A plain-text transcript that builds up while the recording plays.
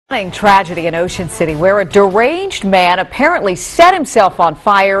Tragedy in Ocean City where a deranged man apparently set himself on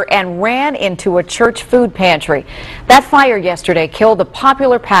fire and ran into a church food pantry. That fire yesterday killed the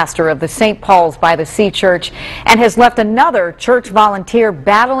popular pastor of the St. Paul's by the Sea Church and has left another church volunteer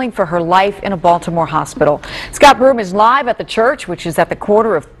battling for her life in a Baltimore hospital. Scott Broom is live at the church, which is at the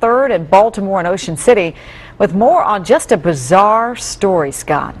corner of 3rd and Baltimore in Ocean City, with more on just a bizarre story.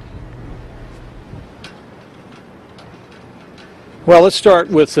 Scott. Well, let's start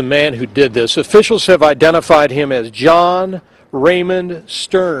with the man who did this. Officials have identified him as John Raymond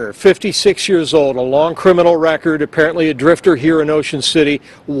Sterner, 56 years old, a long criminal record, apparently a drifter here in Ocean City.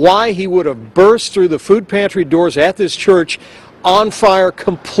 Why he would have burst through the food pantry doors at this church on fire,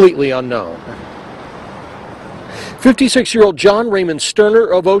 completely unknown. 56-year-old John Raymond Sterner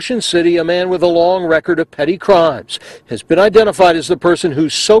of Ocean City, a man with a long record of petty crimes, has been identified as the person who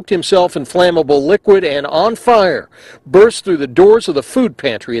soaked himself in flammable liquid and on fire burst through the doors of the food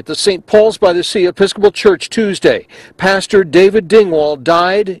pantry at the St. Paul's by the Sea Episcopal Church Tuesday. Pastor David Dingwall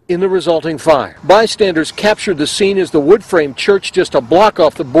died in the resulting fire. Bystanders captured the scene as the wood-frame church just a block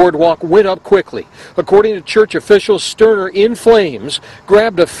off the boardwalk went up quickly. According to church officials, Sterner, in flames,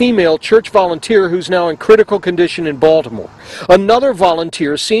 grabbed a female church volunteer who's now in critical condition in Baltimore. Another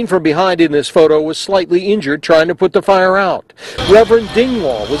volunteer seen from behind in this photo was slightly injured trying to put the fire out. Reverend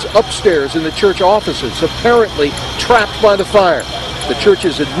Dingwall was upstairs in the church offices, apparently trapped by the fire. The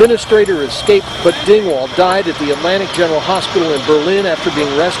church's administrator escaped, but Dingwall died at the Atlantic General Hospital in Berlin after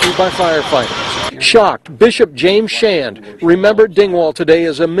being rescued by firefighters. Shocked, Bishop James Shand remembered Dingwall today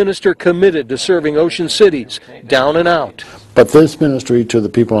as a minister committed to serving Ocean City's down and out. But this ministry to the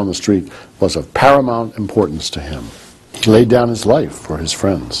people on the street was of paramount importance to him. He laid down his life for his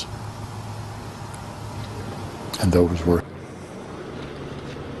friends. And those were...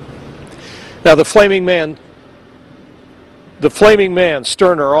 Now the flaming man,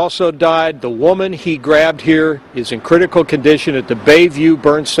 Sterner, also died. The woman he grabbed here is in critical condition at the Bayview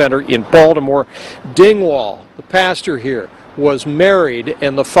Burn Center in Baltimore. Dingwall, the pastor here, was married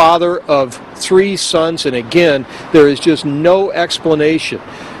and the father of 3 sons, and again, there is just no explanation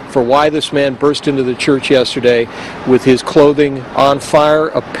for why this man burst into the church yesterday with his clothing on fire.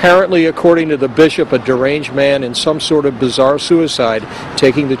 Apparently, according to the bishop, a deranged man in some sort of bizarre suicide,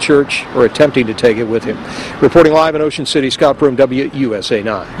 taking the church or attempting to take it with him. Reporting live in Ocean City, Scott Broom, WUSA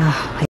 9.